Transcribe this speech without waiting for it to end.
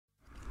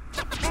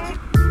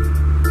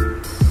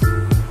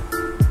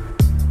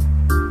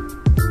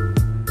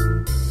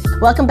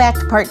Welcome back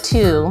to part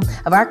 2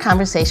 of our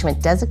conversation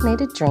with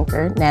designated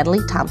drinker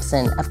Natalie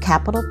Thompson of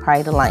Capital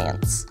Pride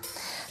Alliance.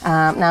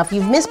 Now, if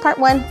you've missed part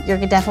 1, you're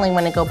definitely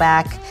want to go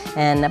back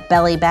and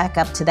belly back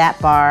up to that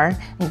bar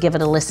and give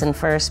it a listen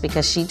first,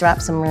 because she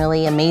dropped some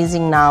really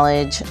amazing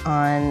knowledge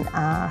on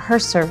her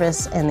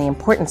service and the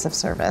importance of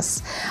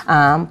service.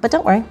 But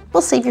don't worry, we'll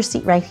save your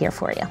seat right here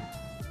for you.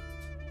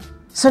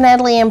 So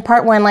Natalie, in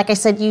part 1, like I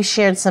said, you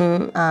shared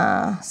some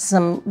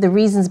the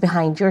reasons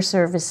behind your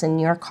service and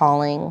your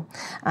calling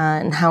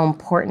and how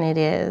important it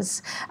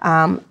is.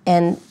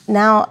 And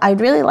now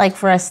I'd really like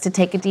for us to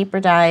take a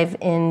deeper dive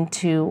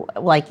into,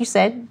 like you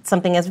said,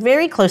 something that's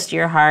very close to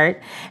your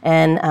heart,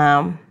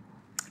 and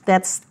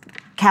that's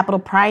Capital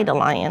Pride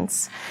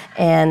Alliance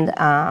and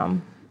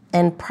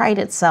Pride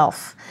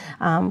itself.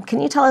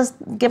 Can you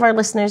give our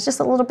listeners just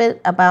a little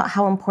bit about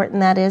how important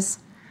that is?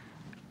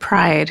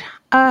 Pride.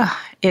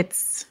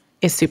 It's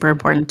super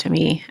important to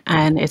me,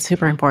 and it's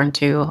super important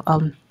to a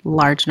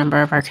large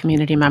number of our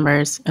community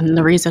members. And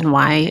the reason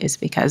why is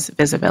because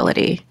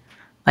visibility.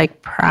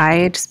 Like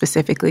Pride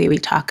specifically, we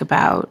talk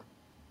about,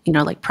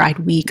 like Pride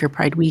Week or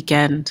Pride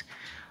Weekend.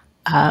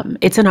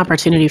 It's an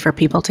opportunity for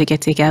people to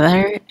get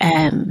together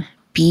and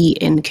be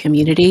in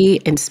community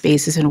in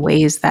spaces and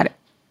ways that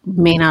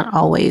may not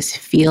always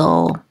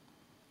feel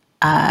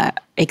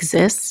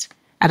exist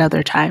at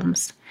other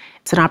times.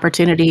 It's an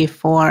opportunity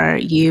for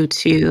you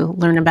to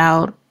learn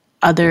about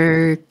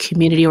other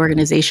community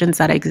organizations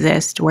that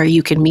exist where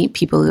you can meet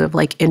people who have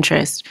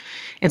interest.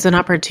 It's an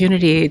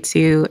opportunity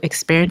to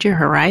expand your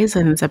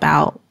horizons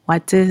about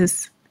what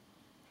is,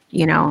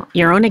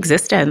 your own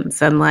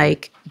existence and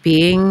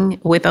being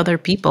with other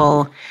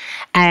people.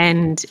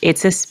 And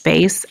it's a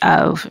space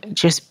of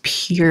just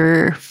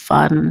pure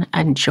fun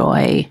and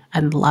joy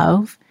and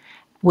love,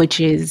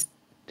 which is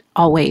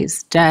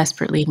always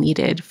desperately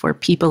needed for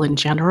people in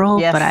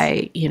general. Yes. But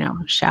I,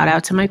 shout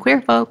out to my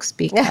queer folks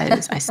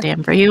because I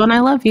stand for you and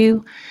I love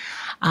you.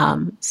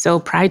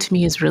 So Pride to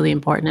me is really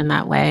important in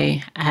that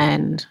way.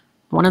 And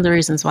one of the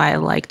reasons why I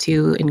like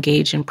to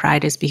engage in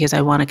Pride is because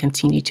I want to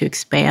continue to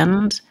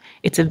expand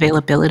its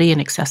availability and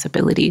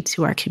accessibility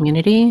to our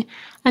community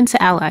and to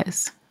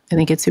allies. I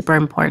think it's super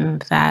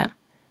important that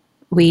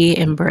we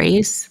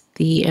embrace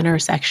the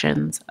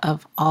intersections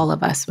of all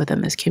of us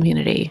within this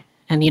community.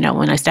 And,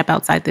 when I step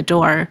outside the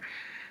door,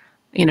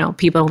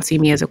 people don't see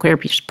me as a queer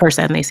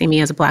person. They see me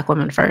as a Black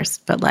woman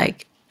first. But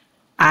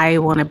I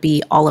want to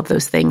be all of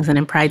those things. And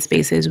in Pride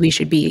spaces, we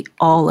should be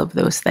all of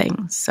those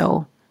things.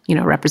 So,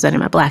 representing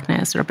my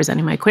Blackness,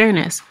 representing my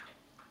queerness,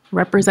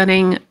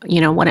 representing,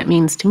 what it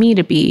means to me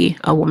to be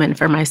a woman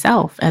for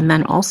myself. And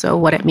then also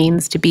what it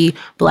means to be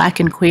Black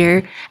and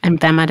queer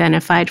and femme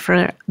identified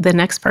for the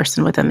next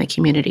person within the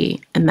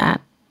community. And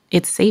that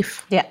it's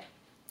safe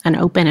and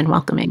open and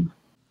welcoming.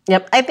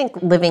 Yep. I think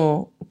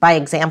living by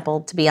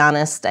example, to be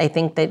honest, I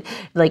think that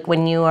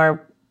when you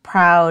are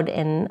proud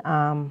and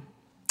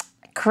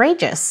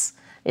courageous,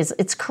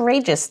 it's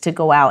courageous to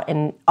go out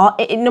and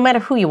no matter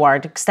who you are,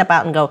 to step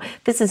out and go,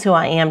 this is who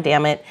I am,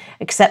 damn it,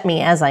 accept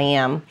me as I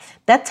am.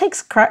 That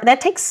takes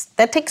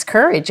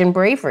courage and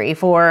bravery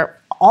for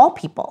all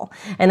people.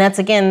 And that's,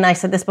 again, I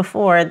said this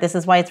before, this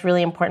is why it's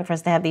really important for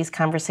us to have these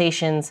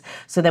conversations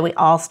so that we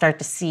all start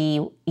to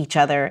see each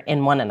other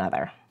in one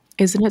another.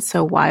 Isn't it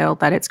so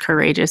wild that it's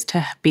courageous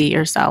to be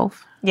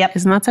yourself? Yep.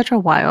 Isn't that such a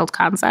wild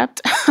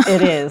concept?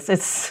 It is.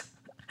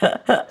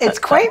 It's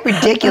quite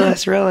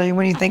ridiculous, really,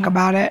 when you think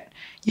about it.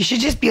 You should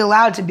just be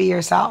allowed to be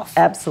yourself.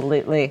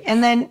 Absolutely.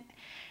 And then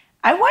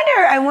I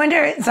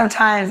wonder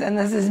sometimes, and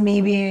this is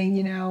me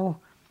being,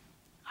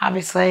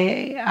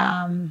 obviously,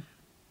 I'm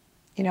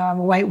a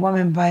white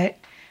woman, but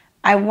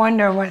I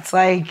wonder what it's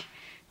like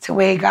to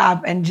wake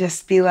up and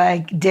just be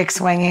dick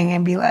swinging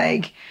and be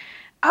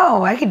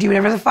oh, I can do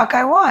whatever the fuck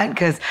I want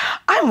because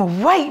I'm a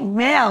white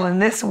male in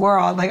this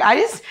world.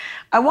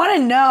 I want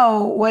to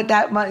know what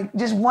that,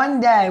 just one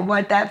day,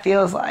 what that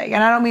feels like.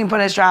 And I don't mean put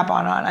a strap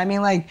on. I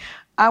mean,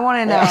 I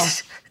want to know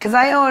because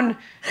I own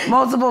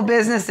multiple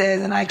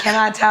businesses and I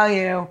cannot tell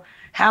you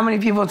how many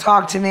people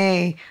talk to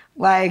me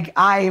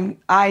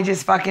I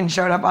just fucking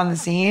showed up on the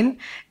scene.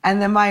 And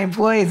then my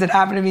employees that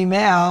happen to be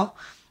male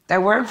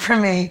that work for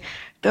me,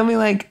 they'll be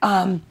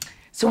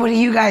so what do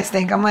you guys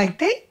think? I'm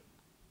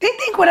they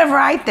think whatever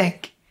I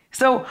think.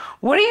 So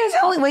what are you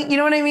telling? You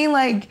know what I mean?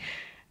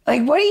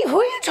 Who are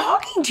you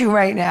talking to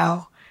right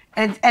now?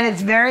 And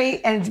it's very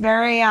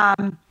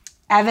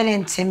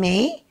evident to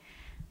me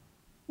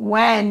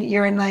when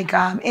you're in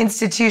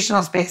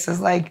institutional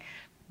spaces like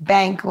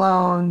bank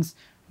loans,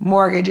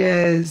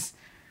 mortgages,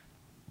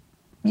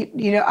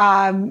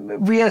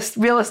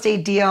 real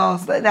estate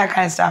deals, that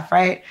kind of stuff,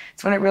 right?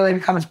 It's when it really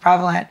becomes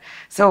prevalent.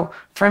 So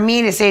for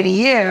me to say to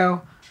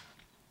you,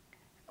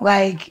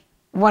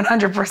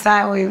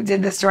 100%, we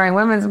did this during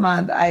Women's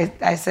Month,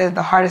 I said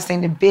the hardest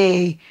thing to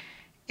be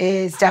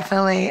is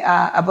definitely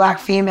a Black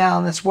female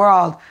in this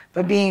world,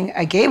 but being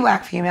a gay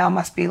Black female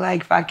must be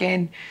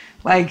fucking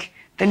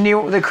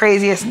the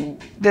craziest,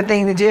 the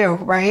thing to do,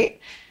 right?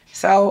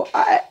 So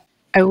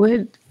I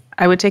would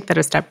I would take that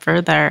a step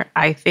further.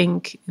 I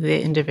think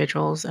the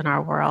individuals in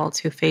our world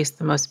who face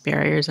the most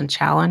barriers and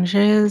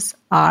challenges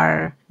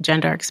are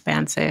gender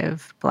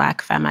expansive,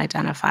 Black femme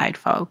identified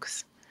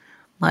folks.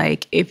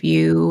 Like, if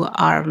you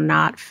are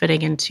not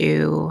fitting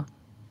into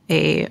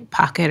a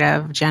pocket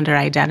of gender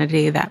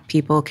identity that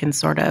people can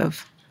sort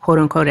of quote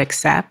unquote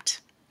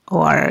accept,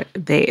 or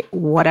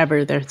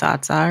whatever their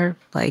thoughts are,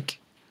 like,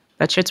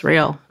 that shit's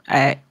real.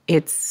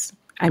 It's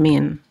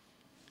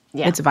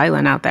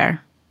violent out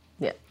there.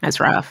 Yeah.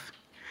 It's rough.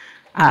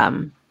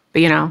 But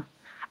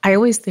I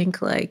always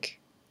think, like,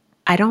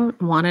 I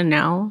don't want to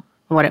know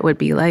what it would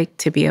be like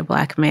to be a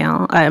Black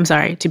male.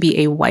 To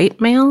be a white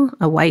male,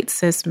 a white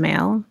cis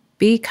male,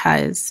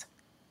 because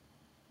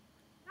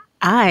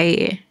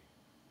I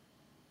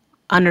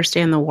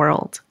understand the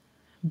world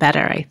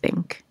better, I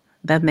think,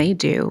 than they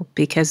do,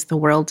 because the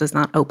world does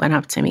not open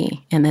up to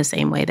me in the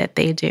same way that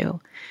they do.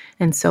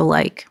 And so,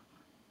 like,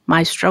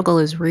 my struggle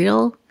is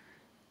real,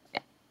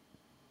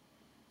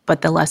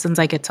 but the lessons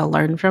I get to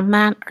learn from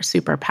that are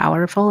super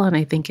powerful, and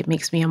I think it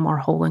makes me a more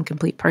whole and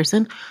complete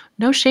person.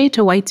 No shade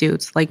to white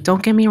dudes. Like,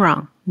 don't get me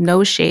wrong.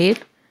 No shade,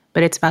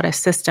 but it's about a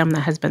system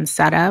that has been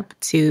set up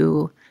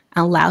to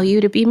allow you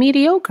to be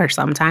mediocre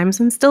sometimes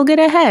and still get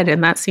ahead,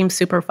 and that seems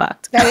super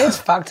fucked. That is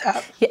fucked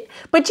up. Yeah.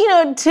 But,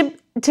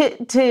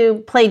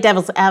 to play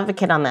devil's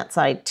advocate on that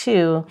side,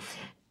 too,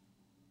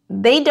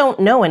 they don't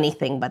know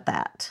anything but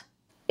that.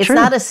 It's True.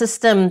 not a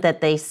system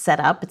that they set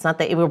up. It's not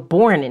that we're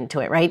born into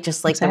it, right?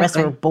 Just like the rest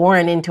of us were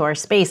born into our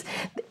space.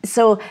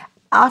 So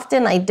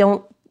often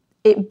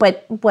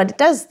but what it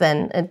does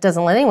then, it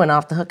doesn't let anyone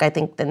off the hook. I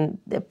think then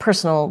the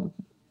personal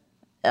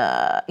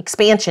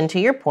expansion, to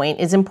your point,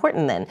 is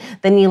important then.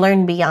 Then you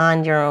learn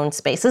beyond your own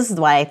space. This is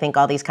why I think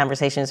all these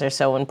conversations are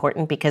so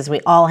important, because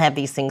we all have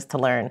these things to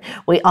learn.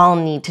 We all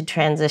need to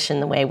transition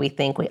the way we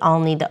think. We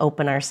all need to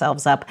open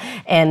ourselves up.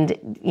 And,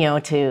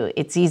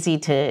 it's easy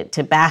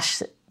to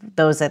bash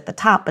those at the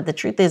top. But the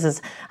truth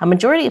is a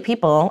majority of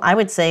people, I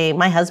would say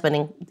my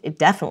husband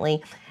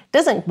definitely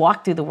doesn't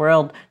walk through the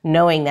world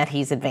knowing that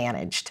he's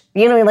advantaged.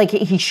 Like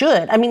he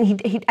should. I mean,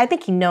 I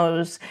think he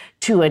knows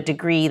to a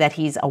degree that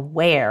he's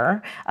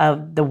aware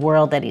of the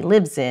world that he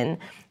lives in,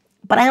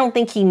 but I don't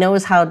think he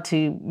knows how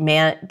to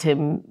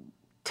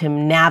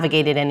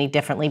navigate it any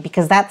differently,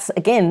 because that's,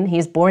 again,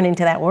 he's born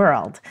into that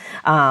world.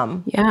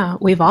 Yeah,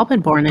 we've all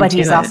been born into it. But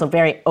he's also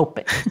very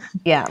open.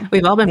 Yeah.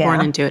 We've all been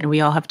born into it, and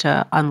we all have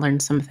to unlearn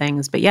some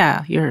things. But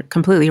yeah, you're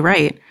completely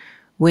right.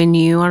 When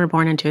you are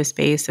born into a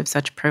space of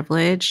such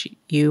privilege,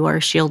 you are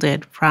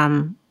shielded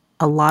from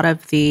a lot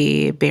of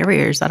the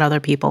barriers that other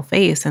people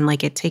face. And,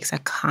 like, it takes a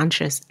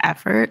conscious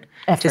effort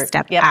to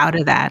step out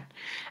of that.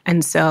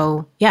 And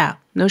so, yeah,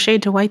 no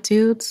shade to white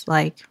dudes.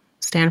 Like,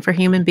 stand for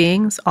human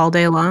beings all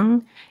day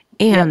long.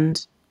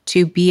 And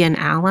to be an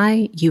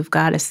ally, you've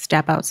got to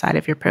step outside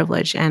of your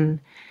privilege. And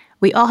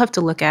we all have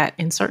to look at,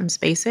 in certain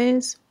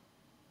spaces,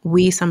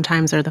 we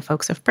sometimes are the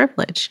folks of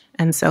privilege.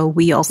 And so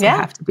we also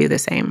have to do the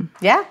same.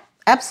 Yeah.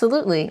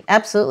 Absolutely.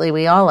 Absolutely.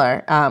 We all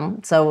are.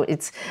 So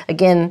it's,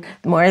 again,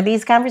 the more of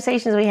these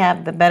conversations we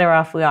have, the better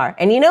off we are.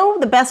 And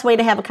the best way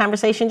to have a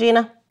conversation,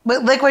 Gina?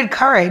 With liquid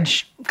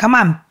courage. Come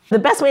on. The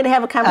best way to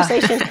have a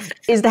conversation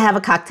is to have a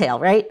cocktail,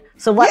 right?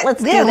 So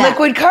let's do that.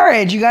 Liquid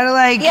courage. You got to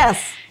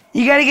yes.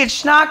 You got to get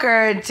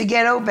schnockered to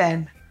get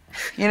open.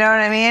 You know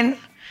what I mean?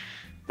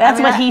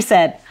 That's what he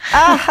said.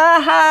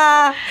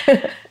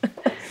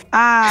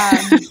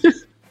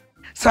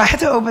 So I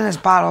had to open this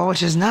bottle,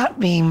 which is not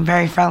being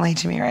very friendly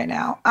to me right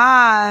now.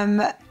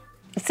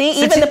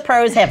 Even the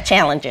pros have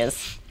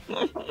challenges.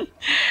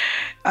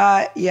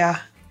 Yeah,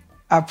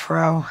 a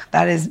pro.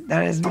 That is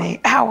me.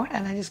 Ow!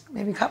 And I just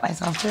maybe cut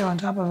myself too on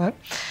top of it.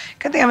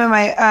 Good thing I'm in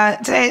my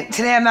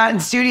today. I'm not in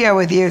studio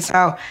with you,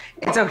 so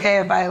it's okay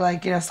if I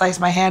slice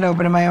my hand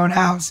open in my own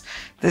house.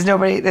 There's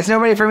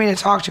nobody for me to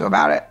talk to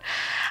about it.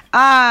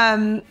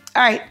 All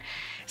right.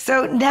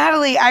 So,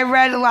 Natalie, I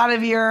read a lot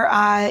of your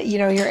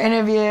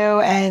interview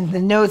and the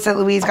notes that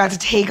Louise got to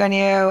take on you,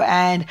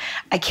 and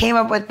I came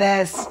up with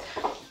this,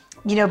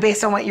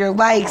 based on what your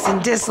likes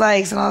and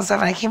dislikes and all this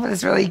stuff, and I came up with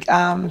this really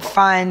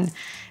fun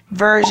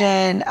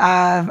version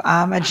of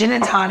a gin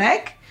and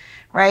tonic,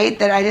 right,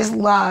 that I just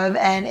love,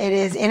 and it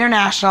is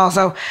international.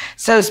 So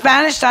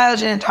Spanish-style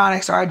gin and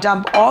tonics are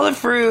dump all the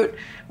fruit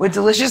with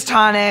delicious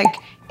tonic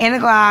in a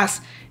glass,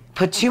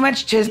 put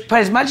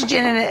as much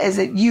gin in it as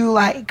you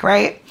like,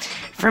 right?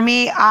 For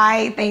me,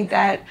 I think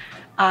that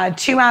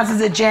 2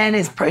 ounces of gin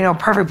is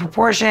perfect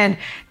proportion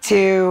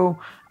to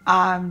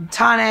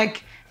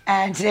tonic.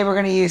 And today we're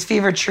going to use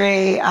Fever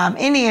Tree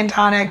Indian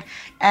tonic.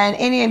 And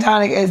Indian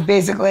tonic is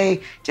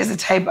basically just a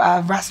type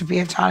of recipe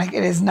of tonic.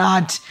 It is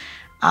not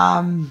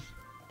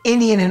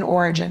Indian in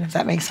origin, if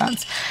that makes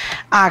sense.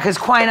 Because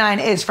quinine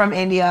is from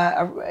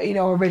India,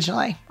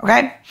 originally.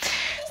 Okay?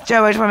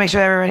 So I just want to make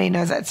sure everybody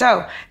knows that.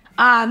 So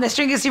this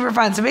drink is super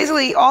fun. So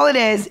basically all it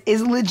is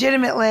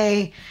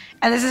legitimately,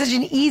 and this is such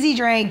an easy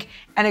drink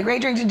and a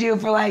great drink to do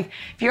for if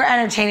you're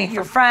entertaining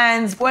your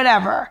friends,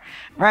 whatever,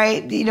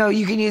 right?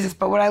 You can use this.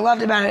 But what I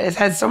loved about it is it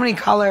has so many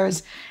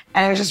colors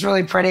And it was just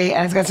really pretty.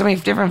 And it's got so many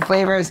different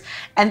flavors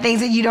and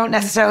things that you don't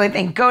necessarily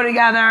think go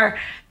together.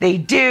 They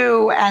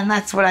do. And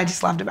that's what I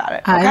just loved about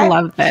it. Okay? I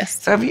love this.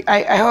 So if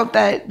I hope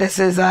that this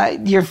is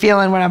you're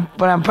feeling what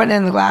I'm putting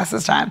in the glass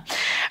this time.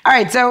 All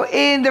right. So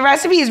the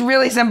recipe is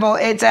really simple.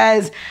 It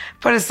says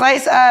put a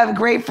slice of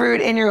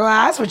grapefruit in your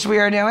glass, which we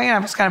are doing. And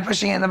I'm just kind of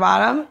pushing it in the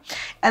bottom.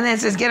 And then it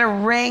says get a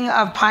ring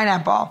of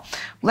pineapple.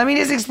 Let me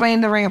just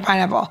explain the ring of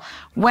pineapple.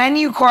 When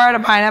you core out a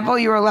pineapple,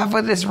 you are left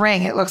with this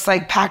ring. It looks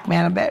like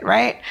Pac-Man a bit,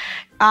 right?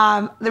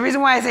 The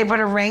reason why I say put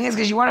a ring is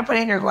because you want to put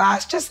it in your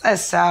glass just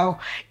as so.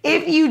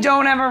 If you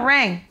don't have a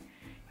ring,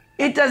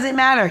 it doesn't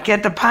matter.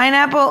 Get the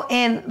pineapple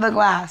in the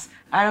glass.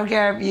 I don't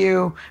care if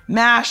you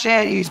mash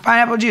it, use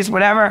pineapple juice,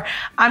 whatever.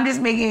 I'm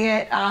just making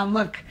it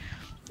look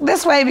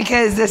this way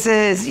because this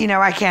is,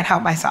 I can't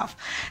help myself.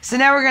 So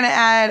now we're going to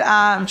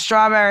add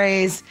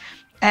strawberries.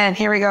 And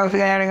here we go.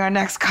 We're adding our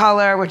next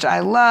color, which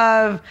I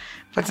love.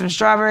 Put some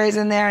strawberries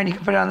in there and you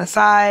can put it on the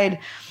side.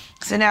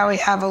 So now we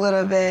have a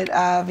little bit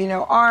of,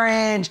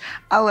 orange,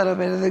 a little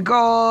bit of the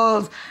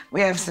gold.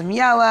 We have some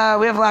yellow.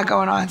 We have a lot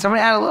going on. So I'm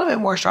going to add a little bit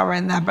more strawberry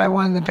in that, but I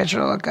wanted the picture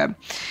to look good.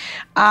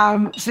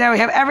 So now we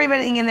have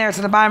everything in there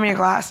to the bottom of your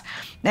glass.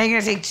 Now you're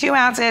going to take 2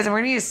 ounces and we're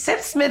going to use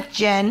Sip Smith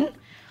gin.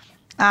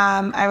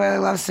 I really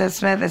love Sip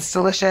Smith. It's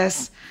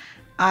delicious.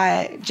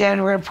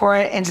 Gin, we're going to pour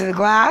it into the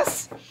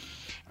glass.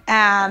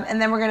 And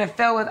then we're going to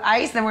fill with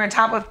ice. Then we're going to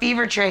top with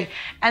Fever Tree.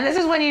 And this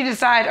is when you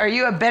decide, are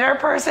you a bitter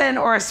person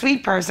or a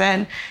sweet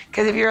person?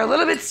 Because if you're a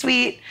little bit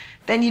sweet,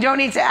 then you don't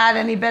need to add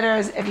any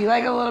bitters. If you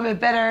like a little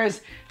bit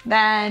bitters,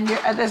 then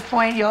at this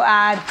point, you'll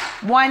add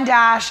 1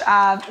 dash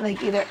of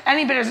either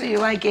any bitters that you're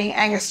liking,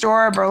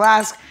 Angostura,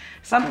 Burlesque,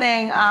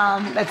 something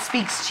that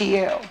speaks to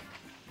you.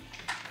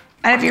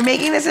 And if you're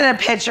making this in a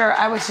pitcher,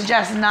 I would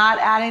suggest not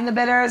adding the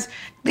bitters.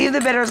 Leave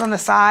the bitters on the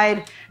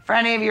side for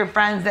any of your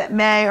friends that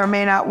may or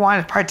may not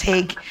want to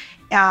partake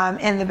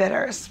in the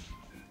bitters.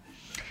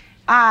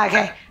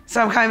 Okay,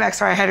 so I'm coming back.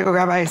 Sorry, I had to go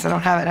grab ice. I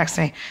don't have it next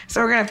to me.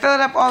 So we're going to fill it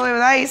up all the way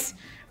with ice.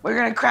 We're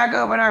going to crack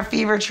open our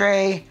Fever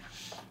Tree.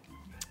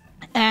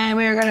 And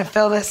we're going to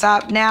fill this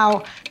up.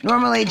 Now,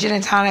 normally gin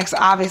and tonics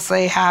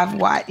obviously have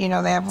they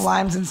have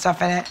limes and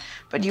stuff in it.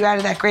 But you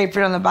added that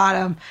grapefruit on the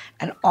bottom.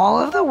 And all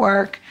of the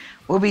work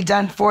will be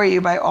done for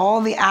you by all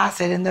the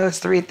acid in those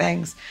 3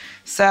 things.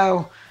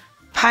 So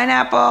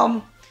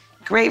pineapple,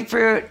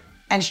 grapefruit,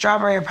 and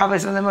strawberry are probably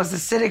some of the most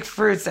acidic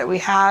fruits that we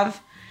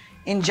have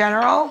in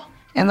general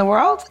in the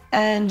world.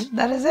 And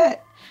that is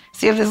it.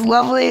 So you have this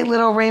lovely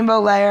little rainbow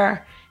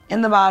layer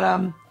in the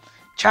bottom,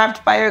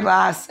 trapped by your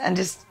glass, and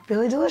just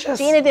really delicious.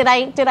 Gina, did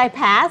I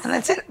pass? And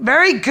that's it.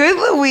 Very good,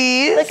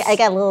 Louise. Look, I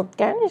got a little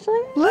garnish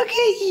there. Look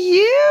at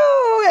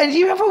you. And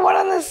you have a one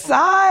on the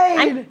side.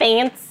 I'm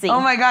fancy. Oh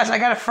my gosh, I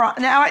got a frond.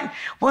 Now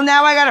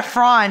I got a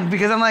frond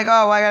because I'm like,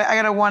 I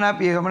got to one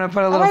up you. I'm going to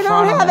put a little frond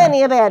on I don't have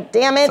any of that,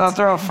 damn it. So I'll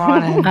throw a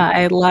frond in.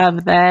 I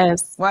love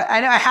this. What?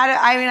 I know I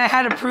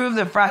had to prove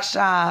the fresh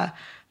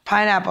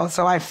pineapple,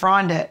 so I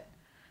frond it.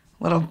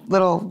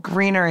 Little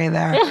greenery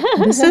there.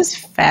 This is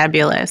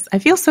fabulous. I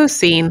feel so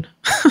seen.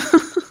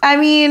 I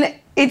mean,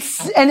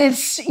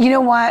 it's you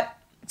know what?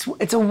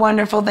 It's a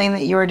wonderful thing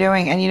that you are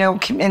doing. And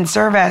in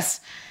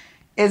service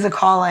is a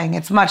calling.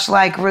 It's much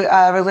like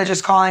a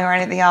religious calling or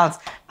anything else.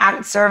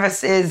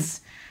 Service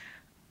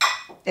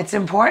it's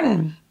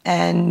important.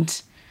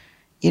 And,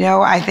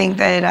 I think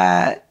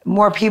that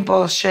more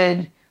people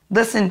should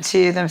listen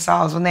to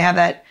themselves when they have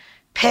that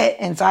pit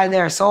inside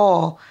their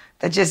soul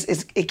that just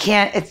you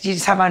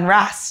just have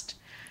unrest.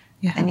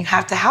 Yeah. And you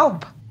have to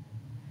help.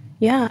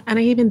 Yeah, and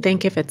I even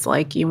think if it's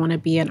like you want to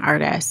be an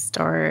artist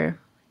or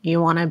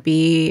you want to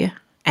be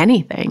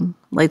anything,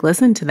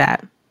 listen to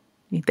that.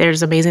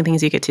 There's amazing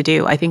things you get to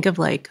do. I think of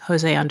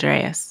Jose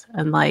Andres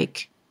and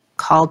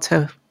called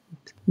to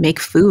make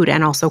food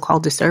and also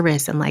called to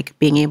service and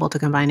being able to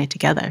combine it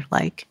together,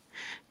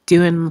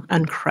 doing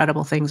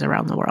incredible things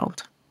around the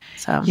world.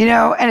 So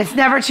and it's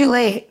never too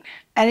late.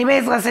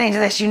 Anybody's listening to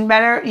this,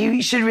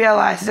 you should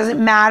realize it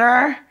doesn't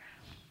matter.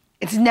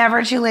 It's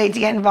never too late to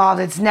get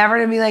involved. It's never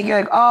to be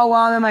you're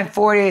I'm in my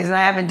 40s and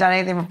I haven't done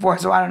anything before,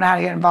 so I don't know how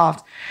to get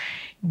involved.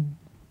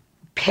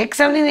 Pick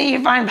something that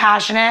you find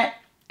passionate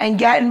and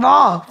get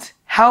involved.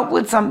 Help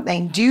with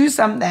something. Do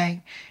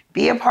something.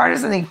 Be a part of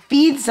something.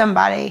 Feed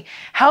somebody.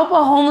 Help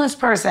a homeless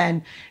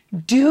person.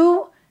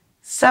 Do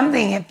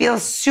something. It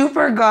feels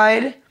super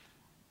good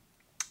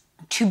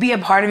to be a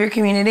part of your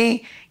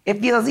community. It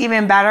feels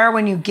even better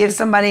when you give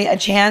somebody a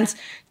chance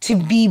to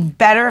be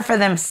better for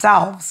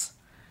themselves.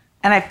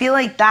 And I feel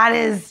like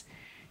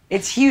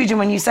it's huge. And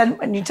when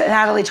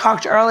Natalie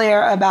talked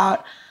earlier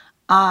about,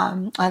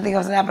 I think it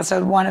was in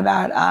episode 1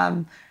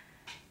 about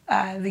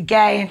the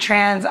gay and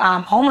trans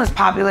homeless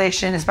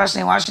population,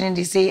 especially in Washington,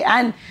 D.C.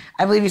 And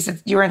I believe you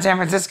said you were in San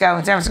Francisco.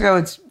 In San Francisco,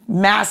 it's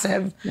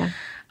massive.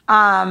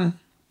 Yeah.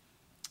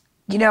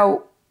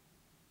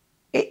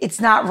 It's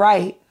not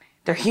right.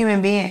 They're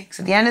human beings.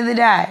 At the end of the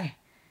day,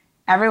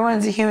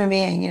 everyone's a human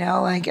being,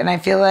 and I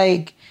feel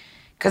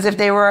because if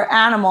they were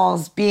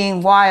animals,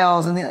 being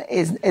wild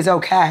is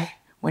okay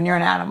when you're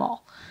an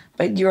animal.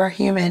 but you're a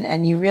human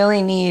and you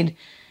really need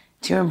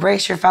to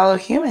embrace your fellow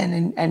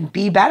human and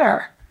be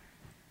better.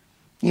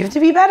 You have to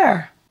be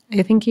better.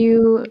 I think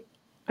you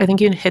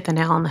hit the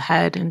nail on the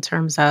head in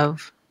terms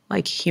of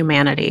like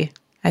humanity.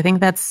 I think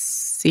that's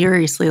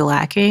seriously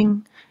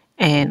lacking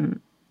in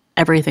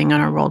everything in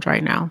our world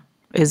right now,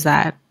 is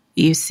that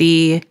you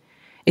see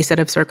a set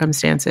of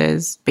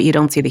circumstances, but you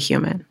don't see the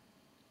human.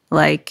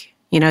 Like,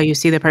 you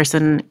see the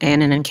person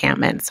in an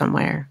encampment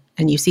somewhere,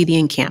 and you see the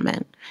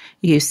encampment.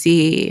 You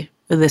see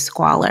the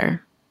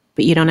squalor,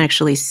 but you don't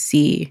actually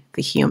see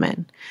the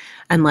human.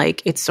 And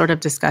like, it's sort of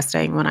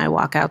disgusting when I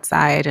walk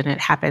outside, and it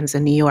happens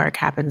in New York,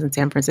 happens in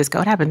San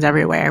Francisco, it happens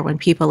everywhere, when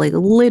people like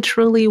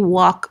literally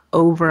walk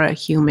over a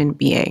human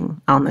being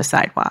on the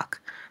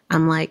sidewalk.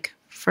 I'm like,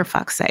 for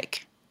fuck's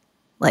sake,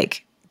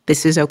 like,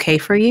 this is okay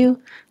for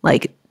you?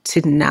 Like,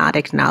 to not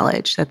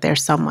acknowledge that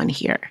there's someone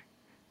here.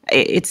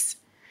 It's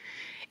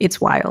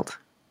wild.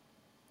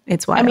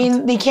 It's wild. I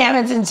mean, the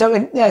encampments so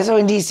in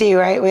DC,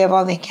 right? We have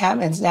all the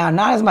encampments now.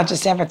 Not as much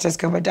as San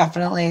Francisco, but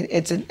definitely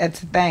it's a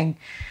thing.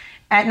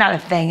 And not a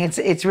thing.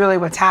 It's really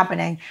what's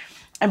happening.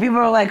 And people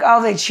are like,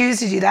 oh, they choose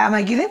to do that. I'm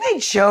like, you think they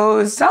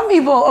chose? Some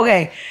people,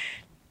 okay.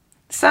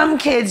 Some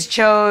kids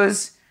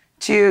chose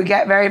to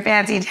get very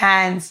fancy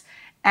tents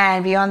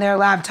and be on their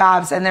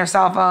laptops and their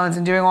cell phones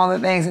and doing all the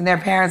things. And their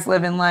parents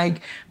live in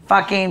like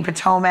fucking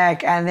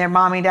Potomac, and their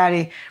mommy and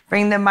daddy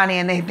bring them money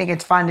and they think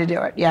it's fun to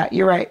do it. Yeah,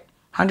 you're right.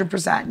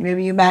 100%.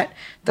 Maybe you met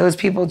those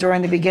people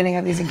during the beginning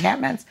of these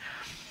encampments.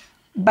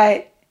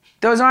 But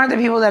those aren't the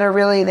people that are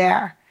really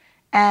there.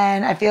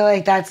 And I feel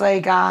like that's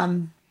like,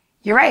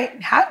 you're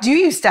right. How do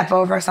you step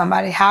over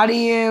somebody? How do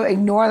you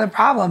ignore the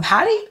problem?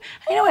 How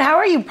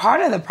are you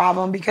part of the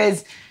problem?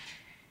 Because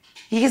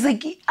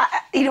like,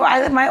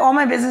 all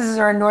my businesses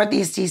are in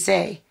Northeast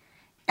DC,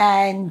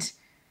 and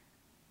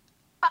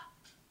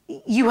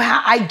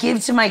I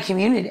give to my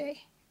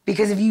community,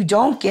 because if you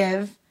don't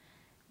give,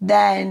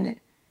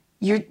 then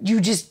you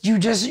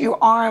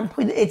aren't,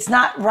 it's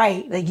not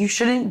right. Like, you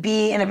shouldn't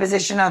be in a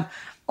position of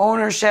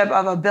ownership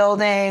of a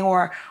building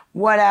or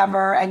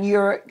whatever, and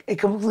you're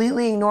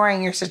completely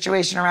ignoring your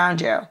situation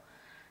around you.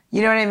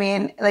 You know what I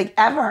mean? Like,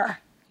 ever.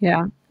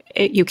 Yeah.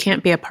 You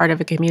can't be a part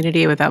of a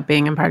community without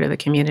being a part of the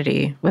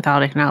community,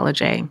 without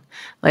acknowledging.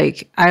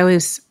 Like, I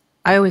always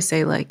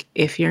say, like,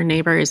 if your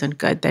neighbor isn't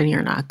good, then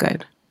you're not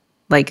good.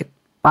 Like,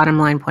 bottom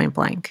line, point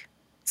blank.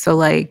 So,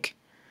 like,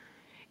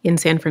 in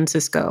San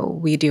Francisco,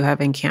 we do have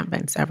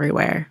encampments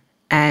everywhere.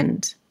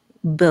 And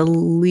the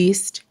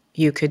least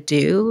you could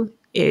do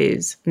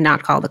is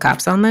not call the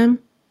cops on them,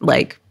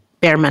 like,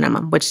 bare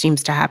minimum, which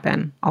seems to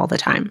happen all the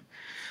time.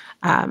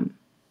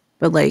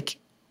 But like,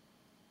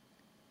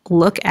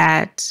 look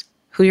at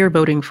who you're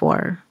voting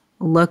for.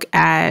 Look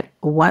at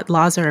what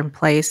laws are in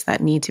place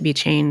that need to be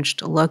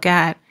changed. Look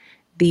at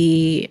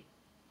the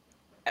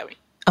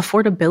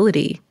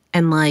affordability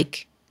and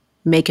like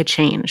make a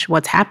change.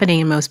 What's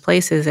happening in most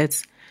places,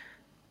 it's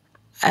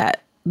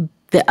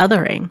the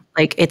othering.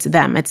 Like, it's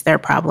them, it's their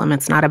problem.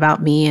 It's not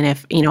about me. And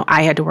if,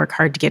 I had to work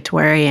hard to get to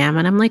where I am,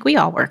 and I'm like, we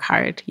all work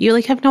hard. You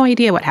like have no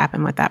idea what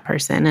happened with that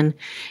person. And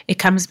it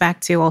comes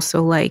back to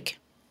also like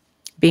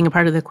being a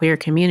part of the queer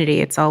community.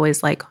 It's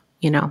always like,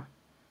 not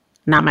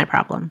my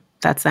problem.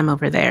 That's them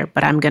over there.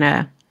 But I'm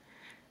going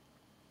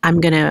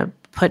to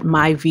put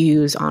my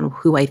views on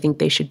who I think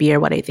they should be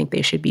or what I think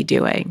they should be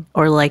doing.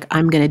 Or like,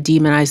 I'm going to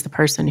demonize the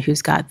person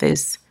who's got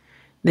this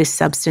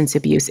substance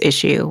abuse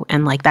issue,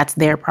 and like, that's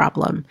their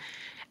problem.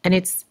 And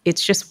it's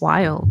just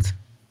wild.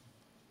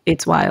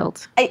 It's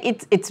wild.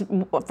 It's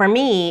for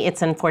me,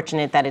 it's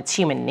unfortunate that it's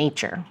human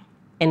nature.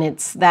 And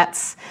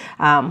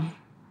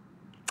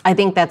I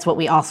think that's what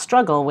we all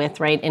struggle with,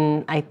 right?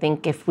 And I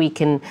think if we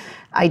can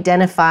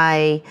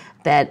identify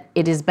that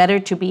it is better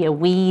to be a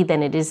we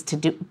than it is to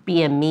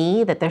be a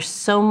me, that there's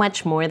so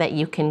much more that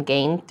you can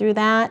gain through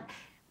that.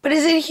 But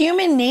is it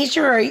human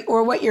nature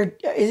or what is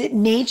it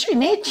nature?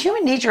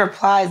 Human nature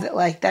applies that,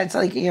 like, that's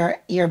like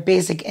your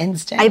basic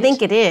instinct. I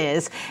think it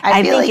is.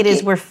 I think it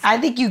is. I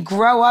think you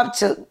grow up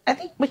to,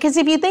 because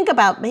if you think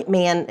about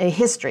man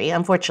history,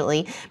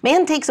 unfortunately,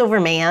 man takes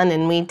over man,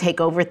 and we take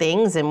over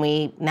things, and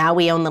now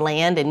we own the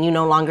land, and you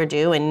no longer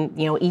do, and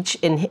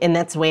and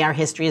that's the way our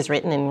history is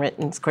written,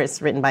 of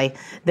course, written by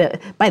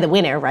the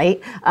winner, right?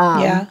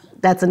 Yeah.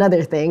 That's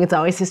another thing.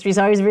 History's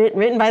always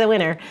written by the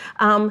winner.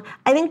 I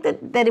think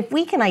that if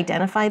we can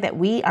identify that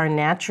we are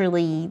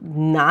naturally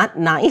not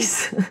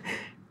nice,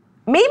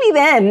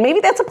 maybe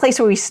that's a place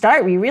where we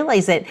start. We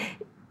realize that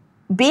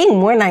being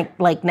more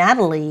like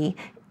Natalie,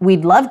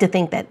 we'd love to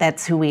think that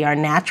that's who we are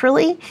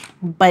naturally,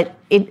 but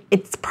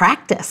it's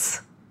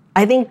practice.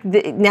 I think,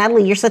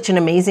 Natalie, you're such an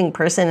amazing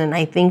person, and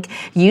I think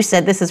you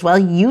said this as well.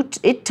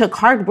 It took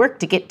hard work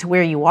to get to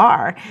where you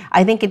are.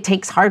 I think it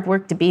takes hard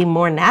work to be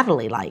more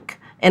Natalie-like.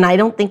 And I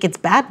don't think it's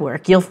bad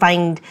work. You'll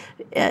find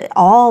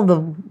all the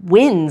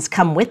wins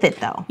come with it,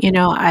 though.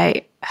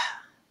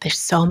 There's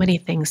so many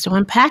things to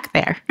unpack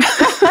there.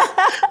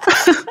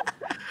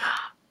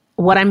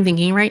 What I'm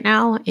thinking right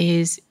now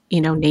is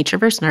nature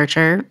versus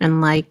nurture,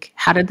 and like,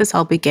 how did this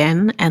all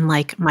begin? And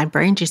like, my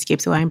brain just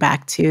keeps going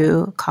back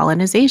to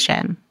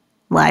colonization.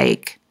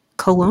 Like,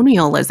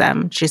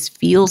 colonialism just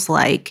feels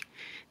like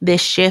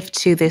this shift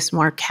to this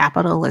more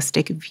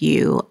capitalistic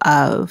view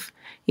of,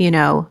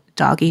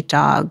 dog eat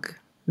dog,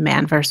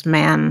 man versus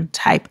man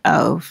type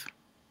of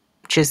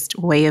just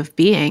way of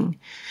being.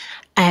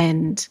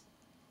 And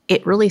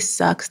it really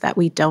sucks that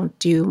we don't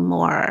do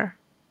more.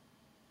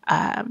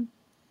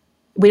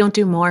 We don't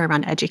do more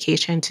around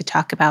education to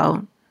talk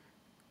about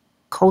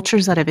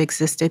cultures that have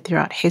existed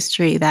throughout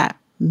history that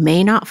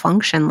may not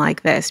function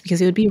like this,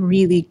 because it would be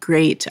really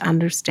great to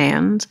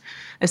understand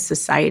a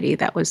society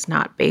that was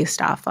not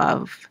based off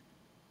of,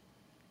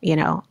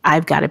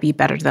 I've got to be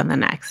better than the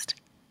next.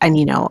 And,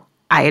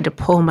 I had to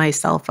pull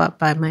myself up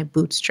by my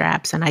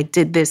bootstraps, and I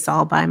did this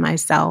all by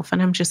myself.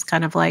 And I'm just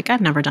kind of like,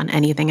 I've never done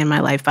anything in my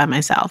life by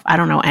myself. I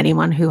don't know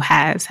anyone who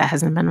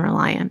hasn't been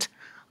reliant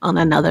on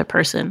another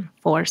person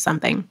for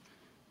something.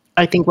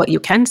 I think what you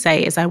can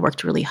say is I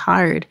worked really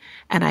hard,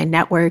 and I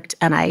networked,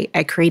 and I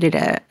created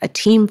a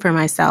team for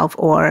myself,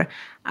 or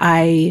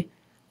I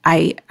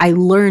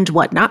learned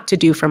what not to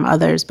do from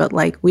others, but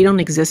like, we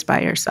don't exist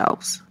by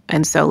ourselves.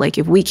 And so like,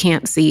 if we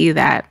can't see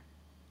that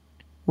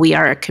we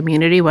are a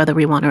community, whether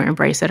we want to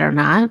embrace it or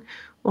not,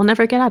 we'll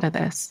never get out of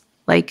this.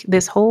 Like,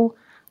 this whole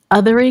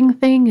othering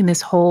thing and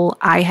this whole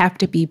I have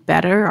to be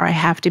better or I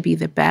have to be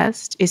the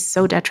best is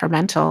so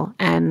detrimental.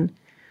 And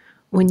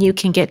when you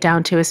can get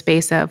down to a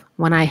space of,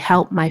 when I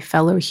help my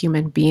fellow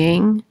human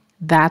being,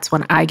 that's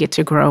when I get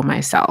to grow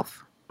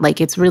myself. Like,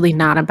 it's really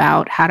not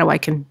about how do I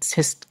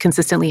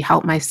consistently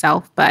help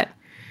myself, but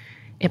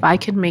if I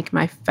can make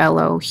my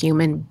fellow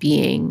human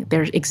being,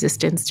 their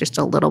existence just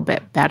a little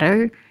bit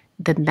better,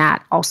 then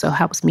that also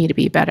helps me to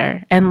be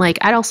better. And like,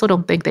 I also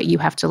don't think that you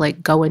have to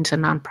like go into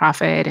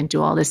nonprofit and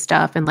do all this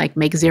stuff and like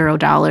make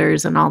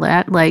 $0 and all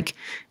that. Like,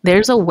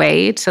 there's a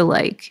way to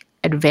like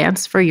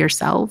advance for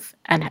yourself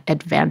and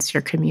advance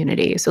your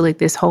community. So like,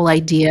 this whole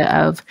idea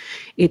of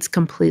it's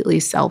completely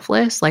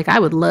selfless. Like, I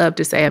would love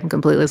to say I'm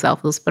completely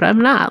selfless, but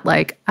I'm not.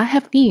 Like, I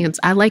have needs.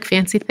 I like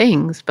fancy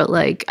things, but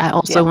like, I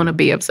also want to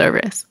be of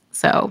service.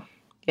 So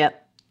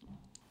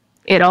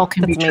it all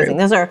can be amazing. true.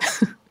 Those are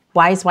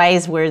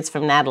wise words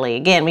from Natalie.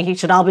 Again, we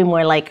should all be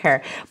more like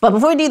her. But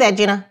before we do that,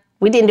 Gina,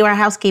 we didn't do our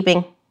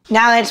housekeeping.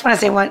 Natalie, I just want to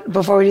say one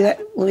before we do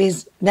that,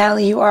 Louise.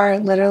 Natalie, you are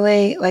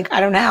literally, like, I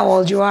don't know how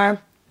old you are,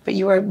 but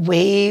you are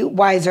way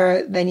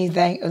wiser than you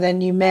think, than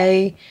you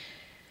may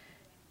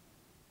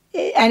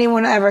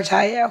anyone ever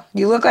tell you.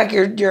 You look like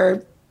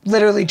you're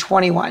literally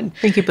 21.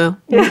 Thank you, boo.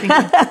 Thank you.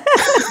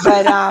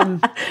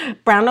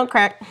 But brown don't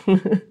crack.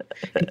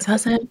 It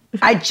doesn't.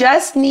 I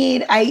just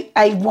need,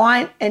 I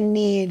want and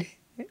need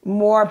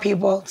more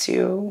people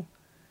to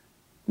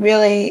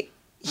really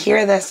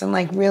hear this and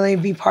like really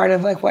be part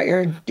of like what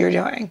you're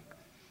doing,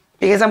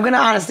 because I'm gonna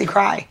honestly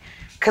cry,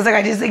 because like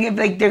I just think if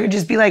like there could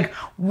just be like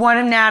one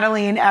of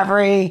Natalie in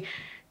every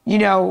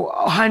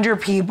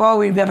 100 people,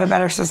 we'd have a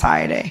better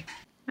society.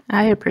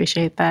 I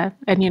appreciate that.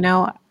 And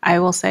I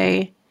will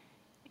say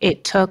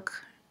it took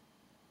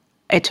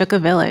a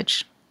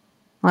village.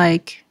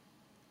 Like,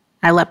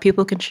 I let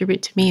people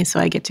contribute to me so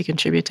I get to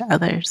contribute to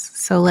others.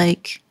 So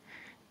like,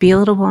 be a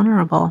little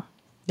vulnerable.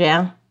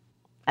 Yeah,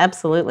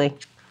 absolutely.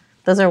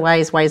 Those are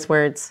wise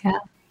words. Yeah.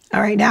 All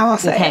right, now I'll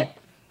say it.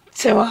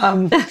 So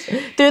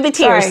through the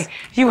tears. Sorry.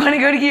 You want to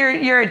go to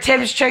your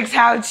tips, tricks,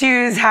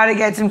 how-tos, how to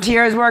get some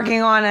tears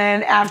working on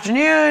an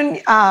afternoon.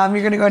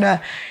 You're going to go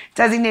to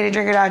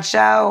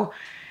designateddrinker.show.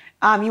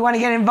 You want to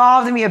get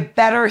involved and be a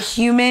better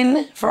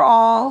human for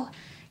all.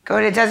 Go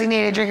to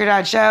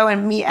designateddrinker.show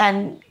and meet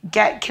and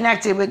get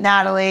connected with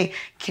Natalie,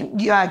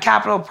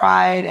 Capital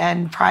Pride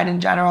and Pride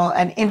in general,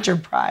 and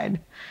Interpride,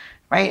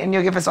 right? And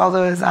you'll give us all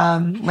those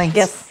links.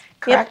 Yes.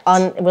 Correct.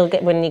 Yep. We'll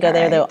get when you go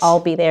there, they'll all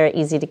be there,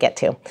 easy to get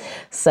to.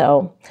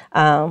 So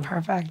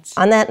perfect.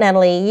 On that,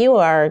 Natalie, you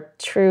are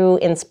true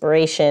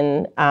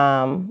inspiration,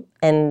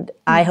 and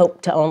I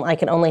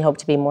can only hope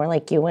to be more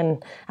like you when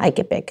I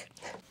get big.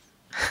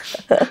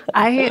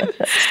 I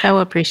so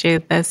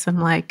appreciate this. I'm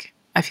like,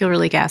 I feel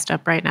really gassed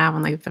up right now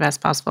in like the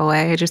best possible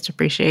way. I just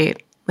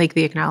appreciate like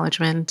the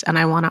acknowledgement, and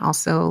I want to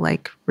also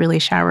like really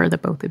shower the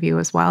both of you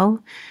as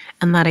well.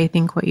 And that I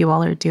think what you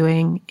all are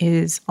doing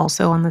is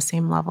also on the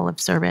same level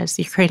of service.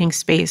 You're creating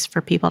space for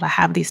people to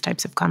have these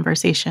types of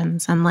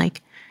conversations and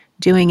like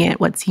doing it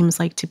what seems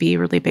like to be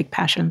really big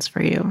passions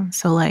for you.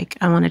 So like,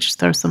 I want to just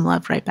throw some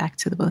love right back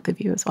to the both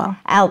of you as well.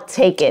 I'll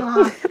take it.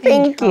 Oh,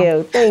 Thank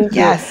you.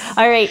 Yes.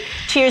 All right.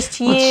 Cheers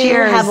to you.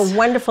 Cheers. Have a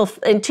wonderful,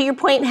 and to your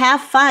point, have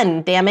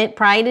fun. Damn it.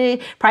 Pride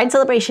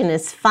celebration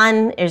is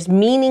fun. There's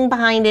meaning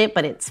behind it,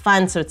 but it's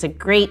fun. So it's a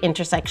great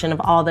intersection of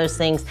all those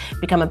things.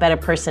 Become a better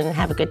person and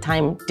have a good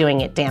time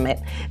doing it. Damn it.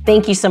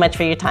 Thank you so much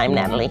for your time,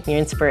 Natalie. Your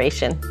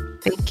inspiration.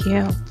 Thank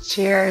you.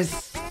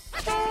 Cheers.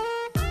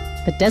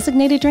 The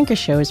Designated Drinker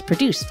Show is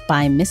produced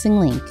by Missing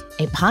Link,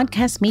 a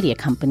podcast media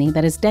company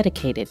that is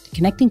dedicated to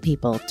connecting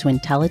people to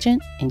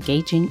intelligent,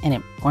 engaging, and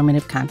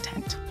informative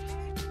content.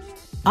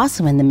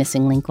 Also in the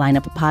Missing Link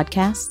lineup of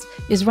podcasts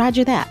is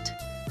Roger That,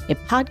 a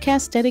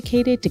podcast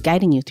dedicated to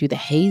guiding you through the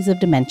haze of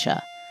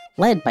dementia,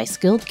 led by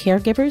skilled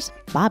caregivers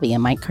Bobby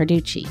and Mike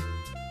Carducci.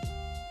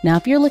 Now,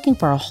 if you're looking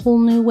for a whole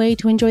new way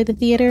to enjoy the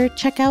theater,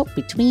 check out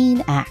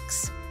Between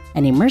Acts,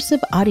 an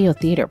immersive audio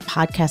theater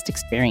podcast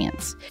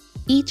experience.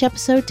 Each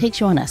episode takes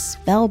you on a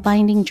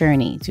spellbinding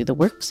journey through the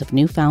works of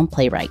newfound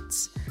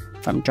playwrights,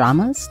 from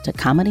dramas to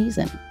comedies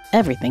and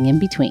everything in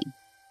between.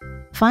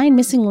 Find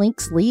Missing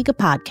Link's League of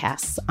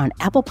Podcasts on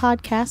Apple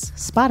Podcasts,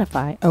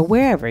 Spotify, or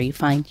wherever you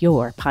find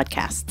your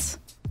podcasts.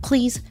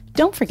 Please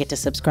don't forget to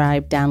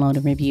subscribe, download,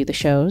 and review the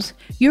shows.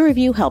 Your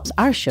review helps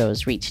our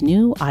shows reach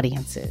new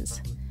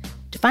audiences.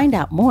 To find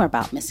out more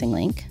about Missing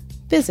Link,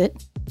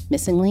 visit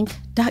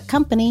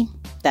missinglink.company.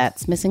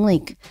 That's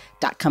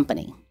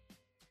missinglink.company.